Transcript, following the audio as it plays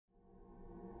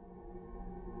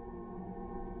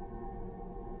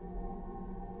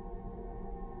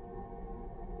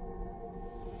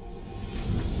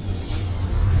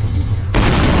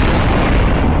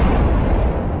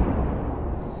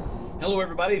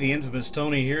everybody, the Infamous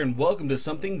Toney here, and welcome to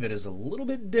something that is a little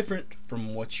bit different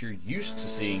from what you're used to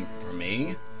seeing from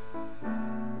me.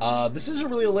 This isn't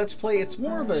really a Let's Play, it's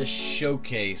more of a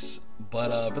showcase,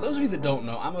 but for those of you that don't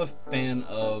know, I'm a fan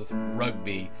of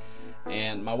rugby,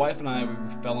 and my wife and I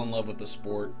we fell in love with the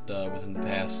sport within the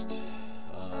past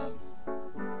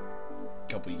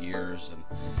couple years,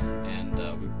 and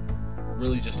we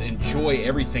really just enjoy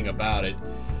everything about it.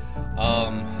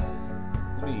 Let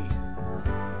me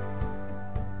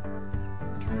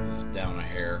turn this down a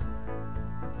hair.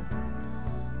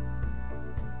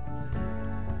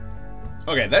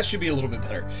 Okay, that should be a little bit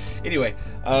better. Anyway,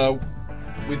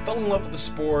 we fell in love with the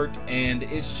sport, and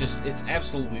it's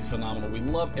absolutely phenomenal. We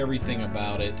love everything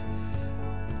about it.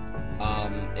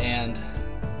 And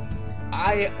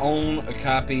I own a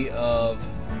copy of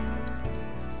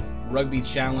Rugby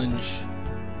Challenge.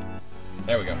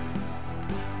 There we go.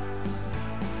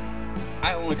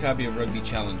 I own a copy of Rugby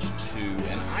Challenge 2,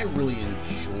 and I really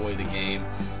enjoy the game.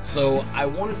 So I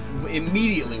wanted,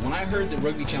 immediately, when I heard that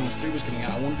Rugby Challenge 3 was coming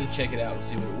out, I wanted to check it out and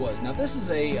see what it was. Now this is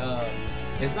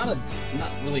it's not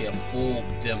really a full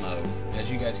demo,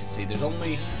 as you guys can see. There's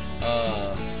only,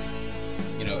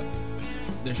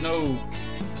 there's no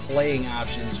playing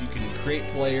options. You can create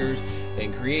players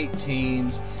and create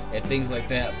teams and things like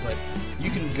that, but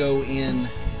you can go in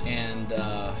and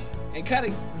kind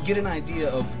of get an idea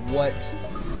of what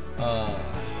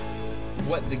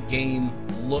the game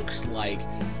looks like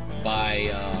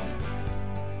by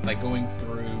going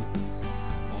through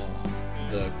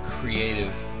the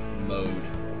creative mode.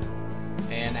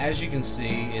 And as you can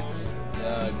see, it's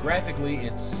graphically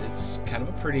it's kind of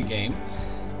a pretty game.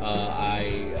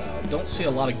 I don't see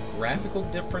a lot of graphical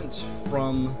difference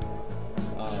from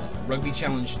Rugby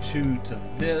Challenge 2 to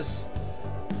this,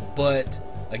 but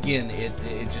again, it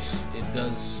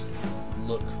does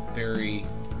look very,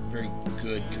 very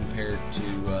good compared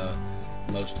to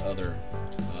most other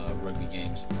rugby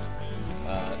games.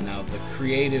 Now the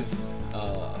creative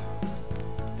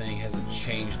thing hasn't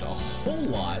changed a whole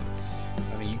lot.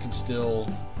 I mean, you can still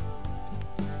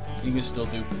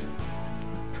do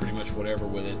pretty much whatever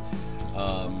with it.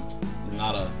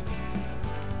 Not a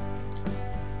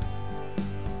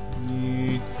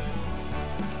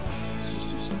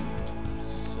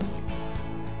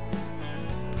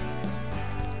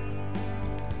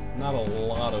not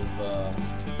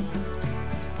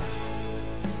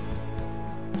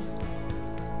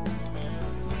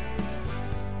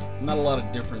a lot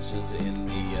of differences in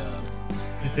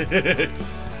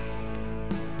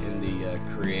the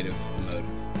creative mode.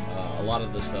 A lot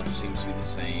of the stuff seems to be the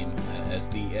same as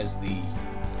the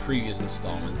previous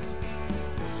installment.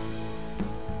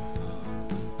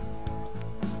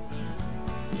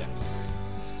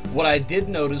 What I did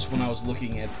notice when I was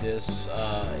looking at this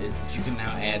is that you can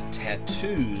now add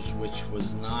tattoos, which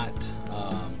was not,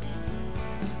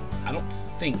 I don't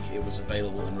think it was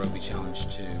available in Rugby Challenge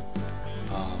 2.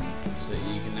 So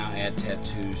you can now add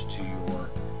tattoos to your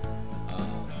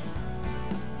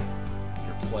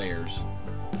players,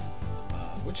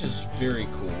 which is very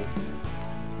cool.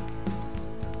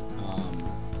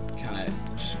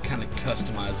 Kind of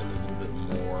customize them a little bit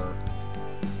more.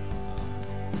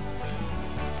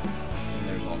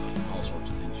 All sorts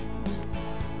of things you can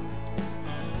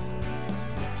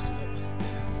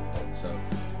do. So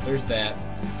there's that.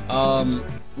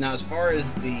 Now, as far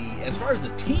as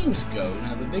the teams go,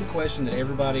 now the big question that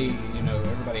everybody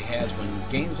has when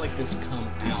games like this come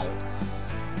out,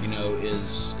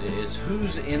 is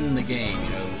who's in the game.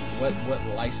 What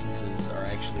licenses are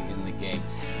actually in the game.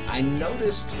 I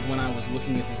noticed when I was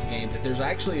looking at this game that there's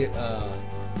actually a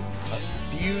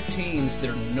few teams that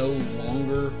are no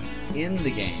longer in the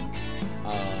game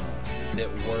that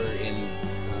were in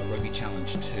Rugby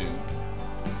Challenge 2.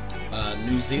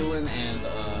 New Zealand and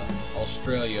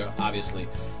Australia obviously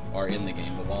are in the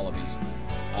game, the Wallabies.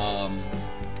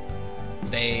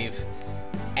 They've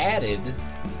added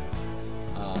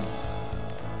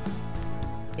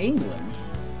England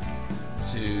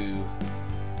to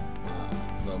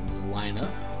the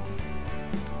lineup,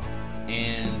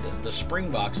 and the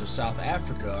Springboks of South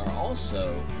Africa are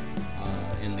also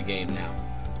in the game now.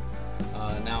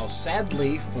 Now,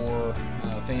 sadly for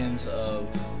fans of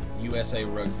USA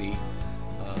Rugby,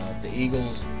 the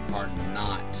Eagles are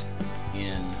not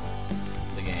in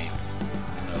the game.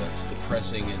 I know that's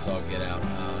depressing as all get out.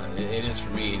 It is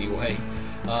for me anyway.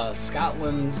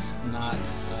 Scotland's not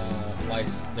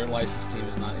their licensed team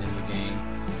is not in the game.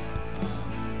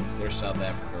 There's South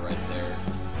Africa right there.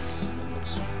 It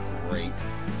looks great.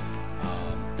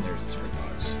 There's the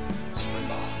Springboks.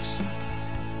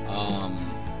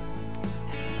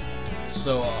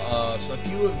 So a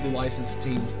few of the licensed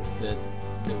teams that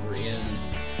were in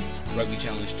Rugby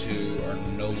Challenge 2 are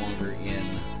no longer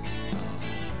in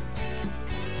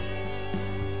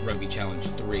Rugby Challenge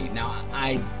 3. Now,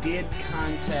 I did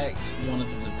contact one of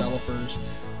the developers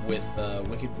with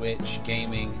Wicked Witch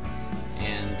Gaming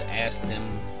and asked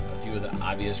them a few of the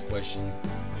obvious questions.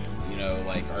 You know,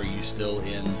 like, are you still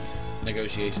in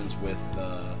negotiations with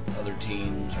other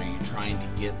teams? Are you trying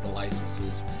to get the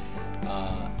licenses?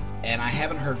 And I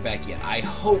haven't heard back yet. I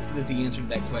hope that the answer to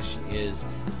that question is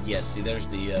yes. See, there's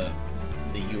the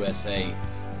USA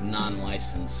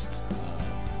non-licensed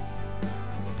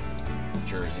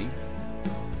jersey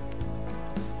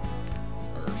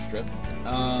or strip.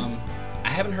 I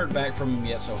haven't heard back from him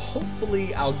yet, so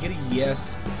hopefully I'll get a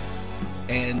yes,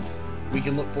 and we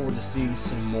can look forward to seeing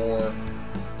some more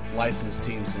licensed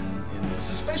teams in this,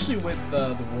 especially with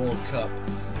the World Cup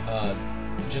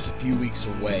just a few weeks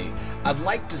away. I'd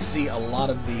like to see a lot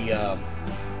of the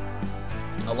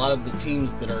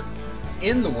teams that are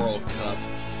in the World Cup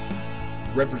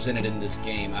represented in this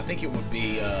game. I think it would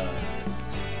be a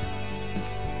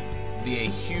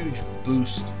huge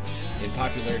boost in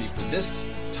popularity for this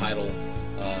title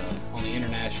on the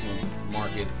international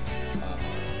market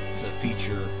to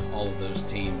feature all of those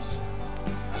teams.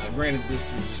 Granted,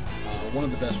 this is one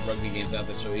of the best rugby games out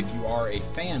there, so if you are a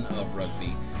fan of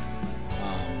rugby,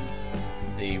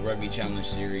 the Rugby Challenge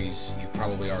series you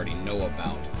probably already know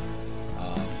about,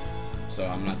 so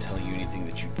I'm not telling you anything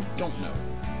that you don't know.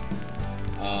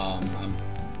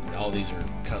 All these are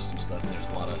custom stuff. There's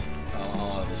a lot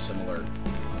of the similar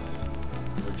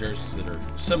jerseys that are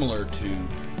similar to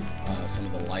some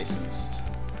of the licensed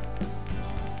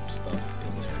stuff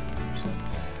in there. So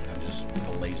I'm just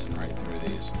blazing right through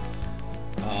these.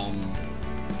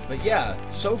 But yeah,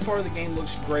 so far the game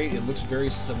looks great. It looks very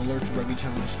similar to Rugby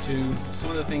Challenge 2. Some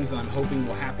of the things that I'm hoping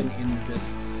will happen in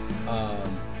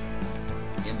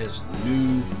this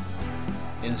new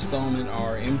installment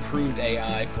are improved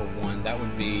AI for one. That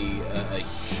would be a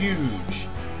huge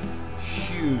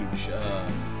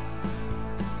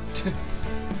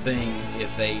thing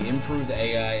if they improved the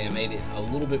AI and made it a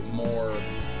little bit more.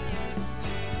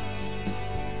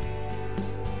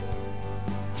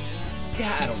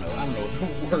 Yeah, I don't know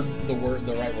what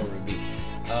the right word would be. You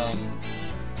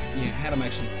know, had them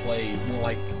actually play more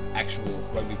like actual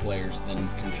rugby players than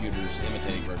computers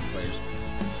imitating rugby players.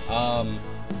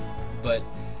 But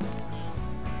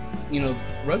you know,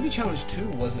 Rugby Challenge 2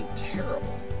 wasn't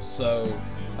terrible, so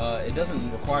it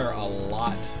doesn't require a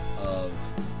lot of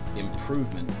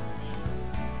improvement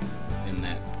in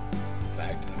that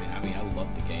fact. I mean, I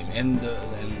love the game, and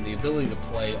the ability to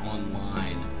play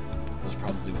online was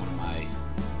probably one of my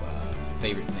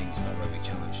favorite things about Rugby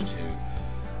Challenge 2.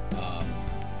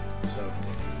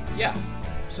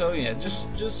 So yeah,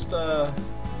 just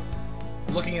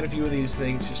looking at a few of these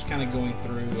things, just kind of going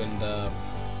through and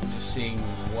just seeing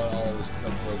what all is to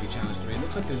come for Rugby Challenge 3. It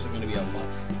looks like there's going to be a lot.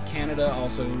 Canada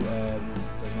also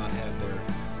does not have their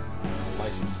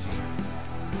licensed team.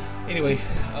 Anyway,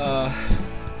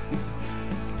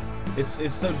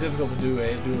 it's so difficult to do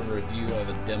a review of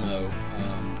a demo.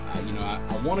 You know,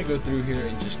 I want to go through here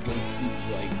and just go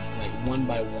through like one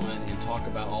by one and talk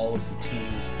about all of the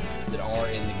teams that are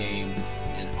in the game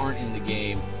and aren't in the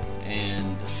game,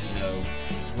 and you know,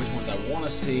 which ones I want to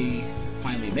see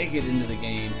finally make it into the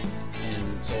game,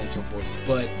 and so on and so forth.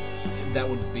 But that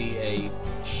would be a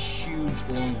huge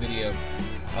long video.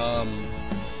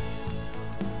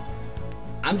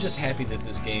 I'm just happy that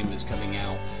this game is coming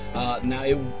out. Now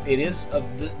it is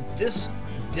this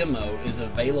demo is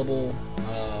available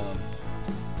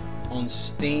on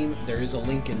Steam. There is a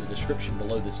link in the description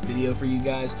below this video for you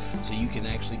guys, so you can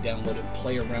actually download it and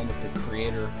play around with the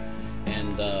creator,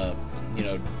 and you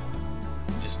know,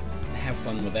 just have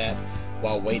fun with that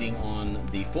while waiting on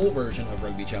the full version of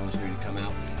Rugby Challenge 3 to come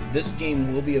out. This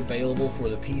game will be available for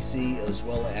the PC as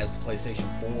well as the PlayStation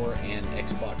 4 and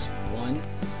Xbox One,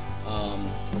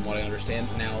 from what I understand.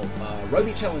 Now,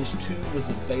 Rugby Challenge 2 was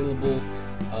available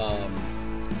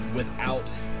without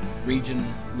regional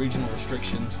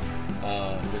restrictions,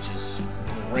 which is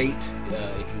great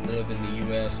if you live in the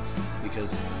U.S.,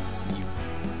 because we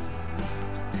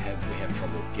have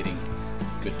trouble getting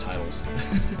good titles.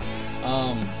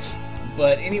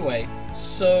 But anyway,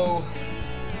 so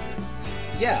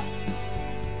yeah,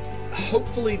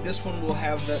 hopefully this one will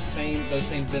have those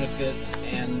same benefits,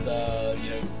 and you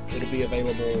know, it'll be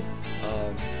available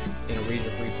in a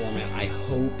region-free format. I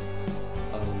hope.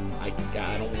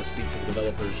 I don't want to speak for the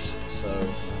developers, so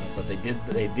but they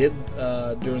did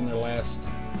during their last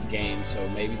game, so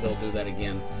maybe they'll do that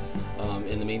again.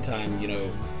 In the meantime, you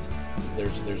know,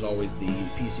 there's always the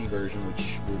PC version,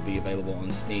 which will be available on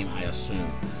Steam, I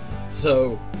assume.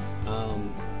 So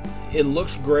it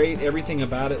looks great. Everything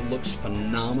about it looks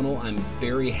phenomenal. I'm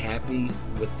very happy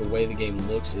with the way the game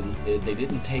looks. They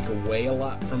didn't take away a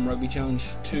lot from Rugby Challenge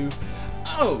 2.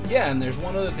 Oh yeah, and there's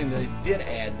one other thing that they did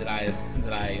add that I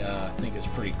think is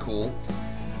pretty cool.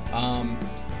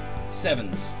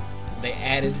 Sevens. They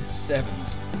added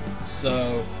sevens.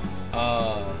 So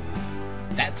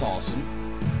that's awesome.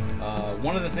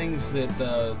 One of the things that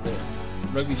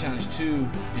Rugby Challenge 2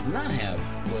 did not have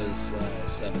was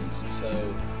sevens. So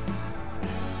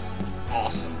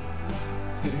awesome.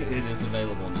 It is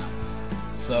available now.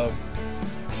 So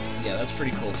yeah, that's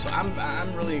pretty cool. So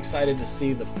I'm really excited to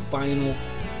see the final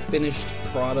finished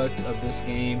product of this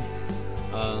game.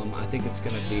 I think it's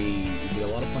going to be a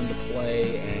lot of fun to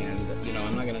play, and you know,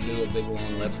 I'm not going to do a big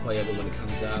long let's play of it when it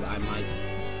comes out. I might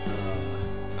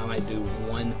do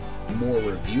one more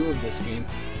review of this game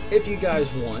if you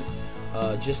guys want,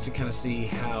 just to kind of see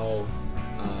how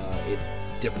it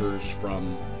differs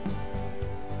from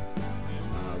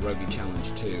Rugby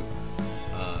Challenge 2.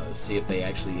 See if they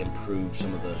actually improved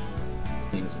some of the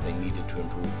things that they needed to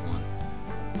improve upon.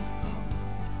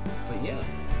 But yeah,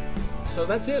 so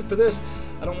that's it for this.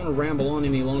 I don't want to ramble on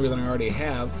any longer than I already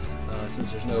have,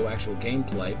 since there's no actual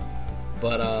gameplay.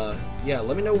 But yeah,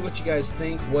 let me know what you guys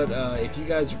think. What if you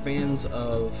guys are fans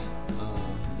of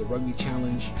the Rugby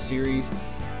Challenge series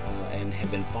and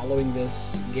have been following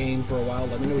this game for a while?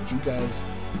 Let me know what you guys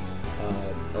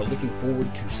are looking forward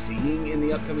to seeing in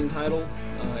the upcoming title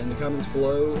in the comments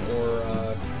below, or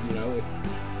you know,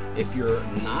 if you're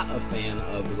not a fan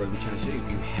of the Rugby Challenge series,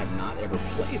 if you have not ever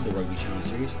played the Rugby Challenge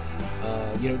series,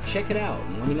 you know, check it out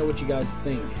and let me know what you guys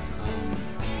think.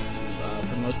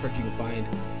 For the most part, you can find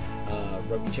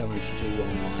Rugby Challenge 2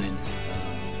 online.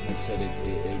 Like I said,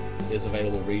 it is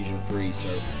available region free,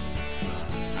 so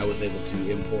I was able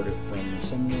to import it from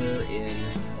somewhere in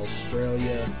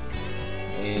Australia,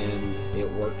 and it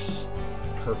works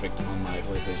perfect on my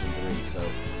PlayStation 3, so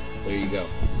there you go.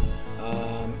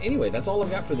 Anyway, that's all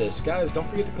I've got for this. Guys, don't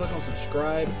forget to click on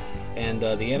subscribe and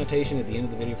the annotation at the end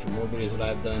of the video for more videos that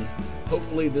I've done.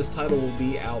 Hopefully this title will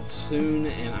be out soon,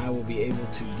 and I will be able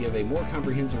to give a more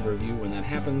comprehensive review when that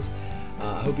happens.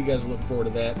 I hope you guys are looking forward to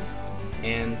that.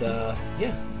 And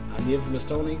yeah, I'm the Infamous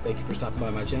Toney. Thank you for stopping by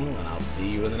my channel, and I'll see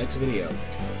you in the next video.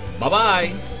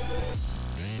 Bye-bye!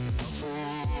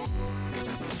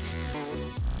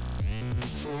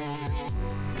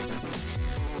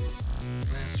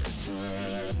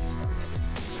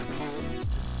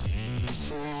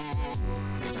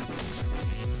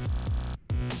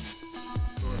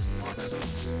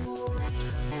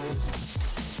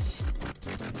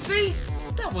 See?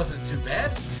 That wasn't too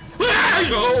bad.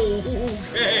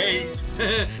 Okay!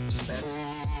 Just bets.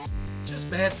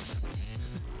 Just bets.